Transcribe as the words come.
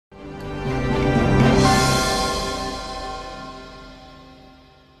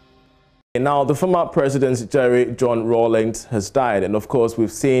Now, the former president, Jerry John Rawlings, has died. And of course,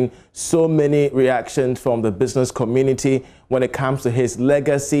 we've seen so many reactions from the business community when it comes to his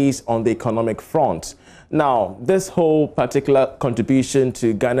legacies on the economic front. Now, this whole particular contribution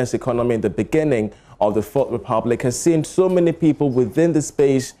to Ghana's economy in the beginning of the Fourth Republic has seen so many people within the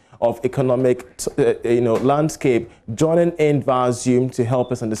space of economic landscape joining in via Zoom to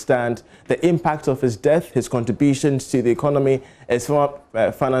help us understand the impact of his death, his contributions to the economy, as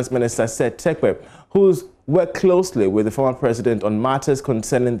former Finance Minister Seth Terkper, who's worked closely with the former president on matters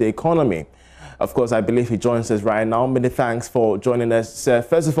concerning the economy. Of course, I believe he joins us right now. Many thanks for joining us, sir.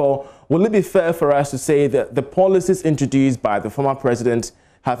 First of all, will it be fair for us to say that the policies introduced by the former president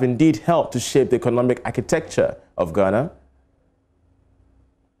have indeed helped to shape the economic architecture of Ghana?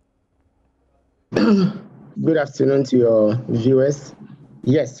 Good afternoon to your viewers.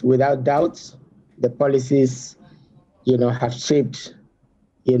 Yes, without doubt, the policies, have shaped,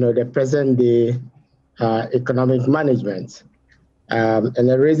 the present day economic management. And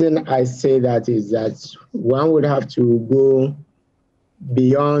the reason I say that is that one would have to go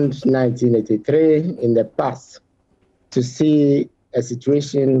beyond 1983 in the past to see a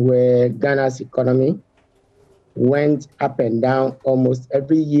situation where Ghana's economy went up and down almost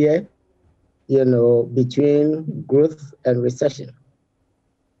every year, between growth and recession.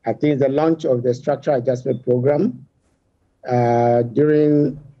 I think the launch of the structural adjustment program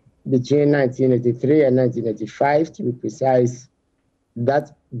between 1983 and 1985, to be precise,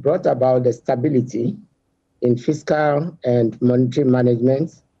 that brought about the stability in fiscal and monetary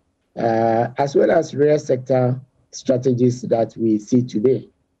management, as well as real sector strategies that we see today.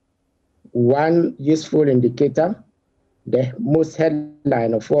 One useful indicator, the most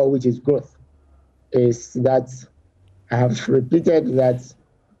headline of all, which is growth, is that I have repeated that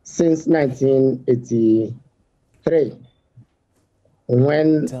since 1983,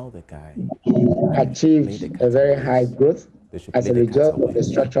 when we achieved a very high growth as a result of the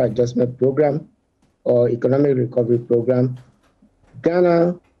structural adjustment program or economic recovery program,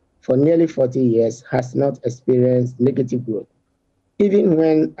 Ghana for nearly 40 years has not experienced negative growth, even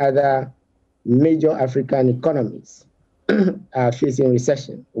when other major African economies are facing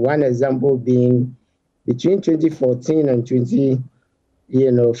recession. One example being between 2014 and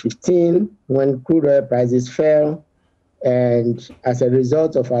 2015, when crude oil prices fell, and as a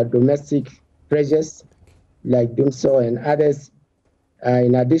result of our domestic pressures like Dumsor and others,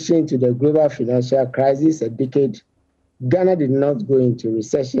 in addition to the global financial crisis, a decade, Ghana did not go into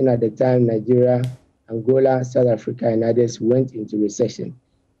recession at the time Nigeria, Angola, South Africa, and others went into recession.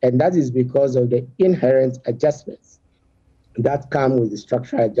 And that is because of the inherent adjustments that come with the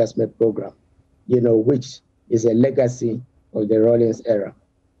structural adjustment program, which is a legacy of the Rawlings era.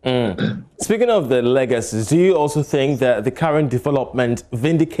 Speaking of the legacies, do you also think that the current development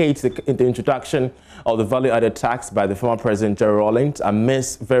vindicates the introduction of the value-added tax by the former president Jerry Rawlings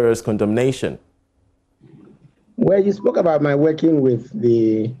amidst various condemnation? Well, you spoke about my working with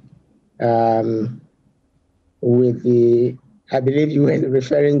the, I believe you were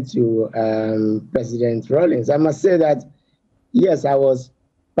referring to President Rawlings. I must say that, yes, I was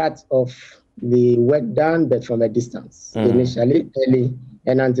part of the work done, but from a distance initially, early,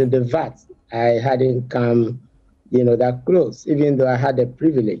 and until the VAT, I hadn't come, that close, even though I had the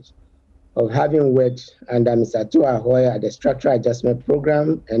privilege of having worked under Mr. Tuahoy at the Structural Adjustment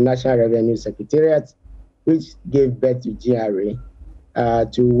Program and National Revenue Secretariat, which gave birth to GRA,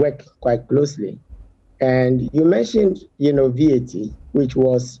 to work quite closely. And you mentioned, VAT, which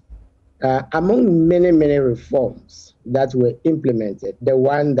was among many, many reforms that were implemented, the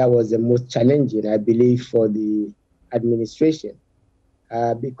one that was the most challenging, I believe, for the administration,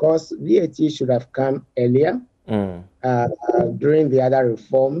 because VAT should have come earlier during the other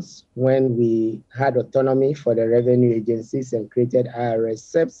reforms when we had autonomy for the revenue agencies and created IRS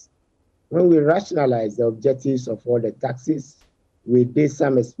SEPs. When we rationalized the objectives of all the taxes, we did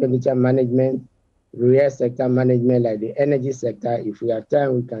some expenditure management, real sector management, like the energy sector. If we have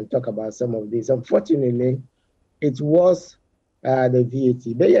time, we can talk about some of these. Unfortunately, it was the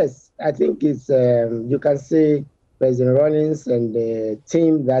VAT. But yes, I think it's, you can say President Rawlings and the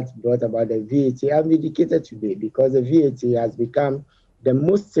team that brought about the VAT are vindicated today, because the VAT has become the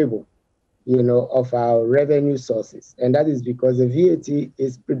most stable, of our revenue sources. And that is because the VAT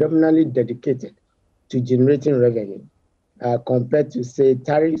is predominantly dedicated to generating revenue, compared to, say,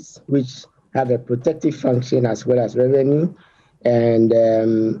 tariffs, which have a protective function as well as revenue, and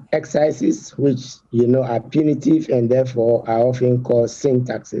excises, which, are punitive and therefore are often called sin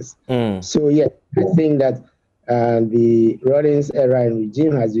taxes. So, yeah, I think that the Rawlings era and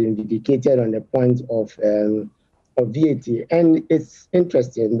regime has been vindicated on the point of VAT. And it's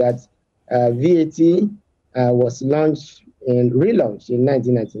interesting that VAT was launched and relaunched in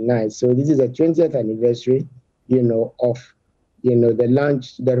 1999. So this is the 20th anniversary, of, the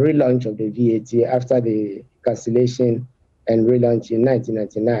relaunch of the VAT after the cancellation and relaunch in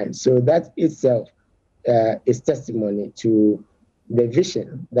 1999. So that itself is testimony to the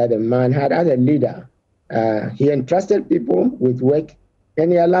vision that the man had as a leader. He entrusted people with work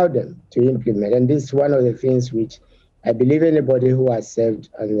and he allowed them to implement. And this is one of the things which I believe anybody who has served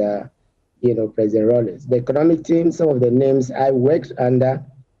under, President Rawlings. The economic team, some of the names I worked under,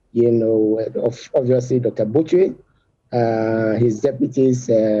 obviously Dr. Butchie, his deputies,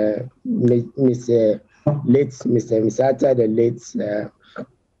 late Mr. Misata, the late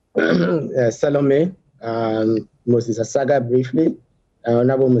Salome, Moses Asaga briefly,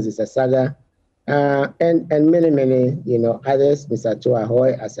 Honorable Moses Asaga, and many, others, Mr.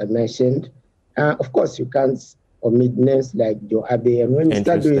 Toahoy, as I mentioned. Of course, you can't omit names like Joe Abe, and when you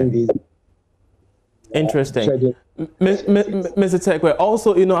start doing these. Interesting. Mr. Terkper,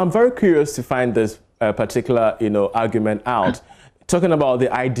 also, I'm very curious to find this particular, argument out. Talking about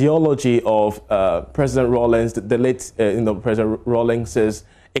the ideology of President Rawlings, the late, President Rawlings'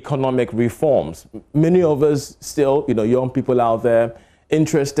 economic reforms. Many of us still, young people out there,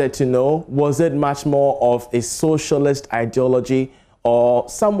 interested to know, was it much more of a socialist ideology or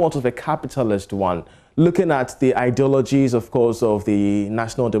somewhat of a capitalist one? Looking at the ideologies, of course, of the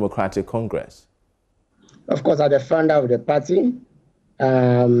National Democratic Congress. Of course, as the founder of the party,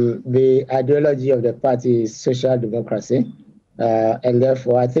 the ideology of the party is social democracy. And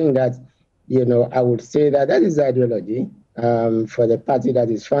therefore, I think that, I would say that that is the ideology for the party that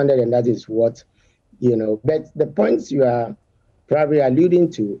is founded, and that is what, but the points you are probably alluding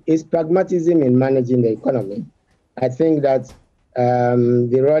to is pragmatism in managing the economy. I think that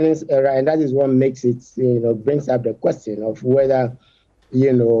the Rawlings era, and that is what makes it, brings up the question of whether,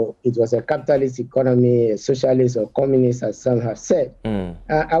 it was a capitalist economy, a socialist or communist, as some have said.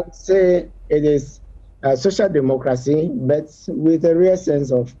 I would say it is social democracy, but with a real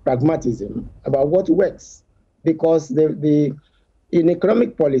sense of pragmatism about what works. Because in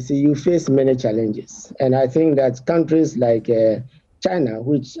economic policy, you face many challenges. And I think that countries like China,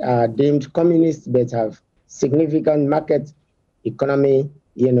 which are deemed communist but have significant market economy,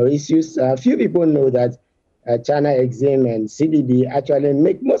 issues, few people know that China Exim and CDB actually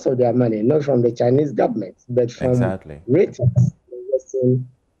make most of their money, not from the Chinese government, but from ratings in Western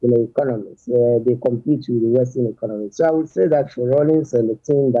economies. They compete with the Western economies. So I would say that for Rawlings and the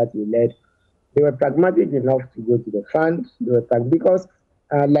team that he led, they were pragmatic enough to go to the fund. They were because,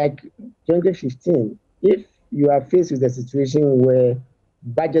 like 2015, if you are faced with a situation where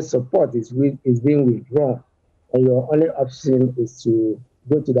budget support is being withdrawn, and your only option is to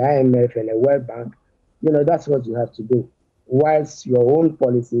go to the IMF and the World Bank, that's what you have to do. Whilst your own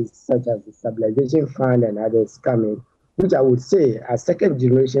policies, such as the Stabilization Fund and others come in, which I would say are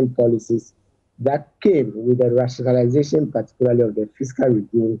second-generation policies that came with the rationalization, particularly of the fiscal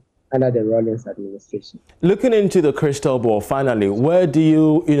regime under the Rawlings administration. Looking into the crystal ball, finally, where do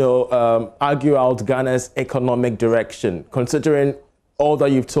you, argue out Ghana's economic direction, considering all that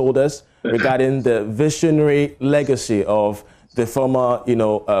you've told us regarding the visionary legacy of the former,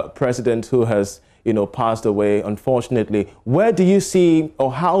 president who has, passed away, unfortunately? Where do you see,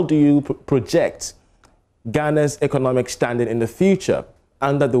 or how do you project Ghana's economic standing in the future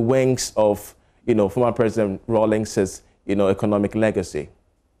under the wings of, former President Rawlings' economic legacy?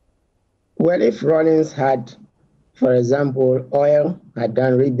 Well, if Rawlings had, for example, oil, had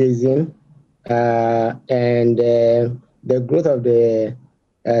done rebasing, and the growth of the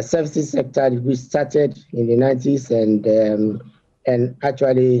services sector, which started in the 90s and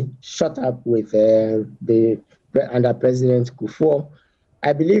actually shot up with under President Kufuor,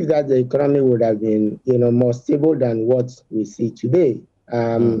 I believe that the economy would have been, more stable than what we see today.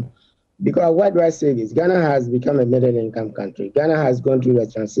 Because why do I say this? Ghana has become a middle-income country. Ghana has gone through a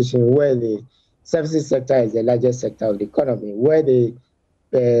transition where the services sector is the largest sector of the economy, where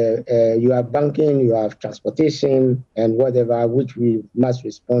you have banking, you have transportation, and whatever, which we must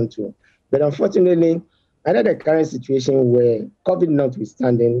respond to. But unfortunately, under the current situation where COVID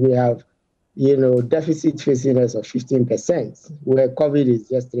notwithstanding, we have, deficit facing us of 15%, where COVID is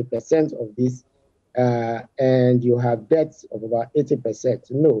just 3% of this, and you have debts of about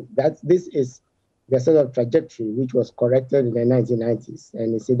 80%. No, this is the sort of trajectory which was corrected in the 1990s,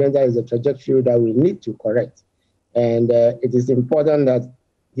 and incidentally is a trajectory that we need to correct. And it is important that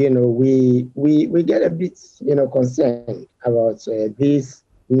we get a bit concerned about these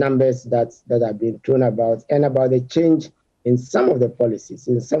numbers that have been thrown about, and about the change in some of the policies,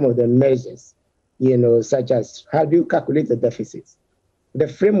 in some of the measures, such as how do you calculate the deficits? the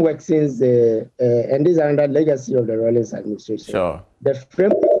framework since, and this is another legacy of the Rawlings administration. Sure. The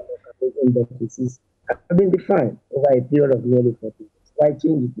framework of deficits have been defined over a period of nearly 40 years. Why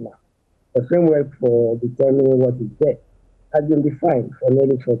change it now? The framework for determining what is debt has been defined for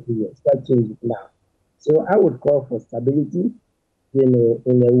nearly 40 years. Why change it now? So I would call for stability, in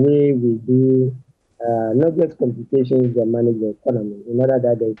a way we do not just complications that manage the economy, in order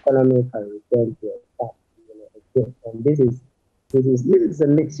that the economy can return to a path, and this is a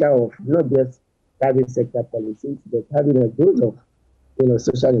mixture of not just private sector policies, but having a dose of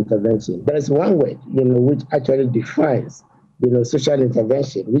social intervention. There is one word which actually defines social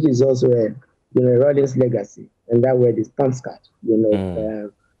intervention, which is also a Rawlings legacy, and that word is POMSCAT.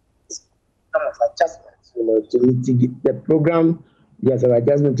 Some of adjustments, to mitigate the program. Yes, an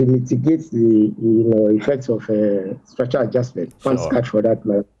adjustment to mitigate the effects of structural adjustment. POMSCAT for that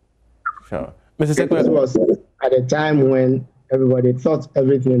matter. Sure, Mr. Terkper. This was at a time when everybody thought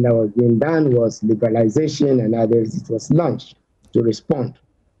everything that was being done was liberalization, and others it was launched to respond,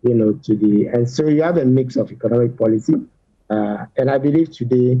 to the, and so you have a mix of economic policy, and I believe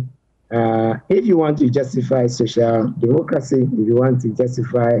today, if you want to justify social democracy, if you want to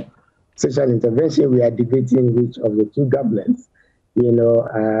justify social intervention, we are debating which of the two governments,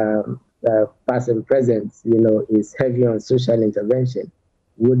 past and present, is heavy on social intervention.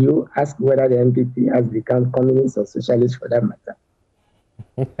 Would you ask whether the MPP has become communist or socialist for that matter?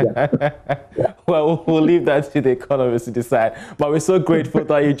 Yeah. Well, we'll leave that to the economists to decide. But we're so grateful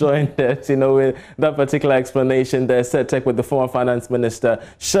that you joined us, with that particular explanation there. Seth Terkper, with the former finance minister,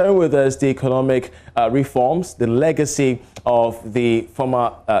 sharing with us the economic reforms, the legacy of the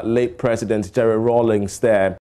former late president Jerry Rawlings there.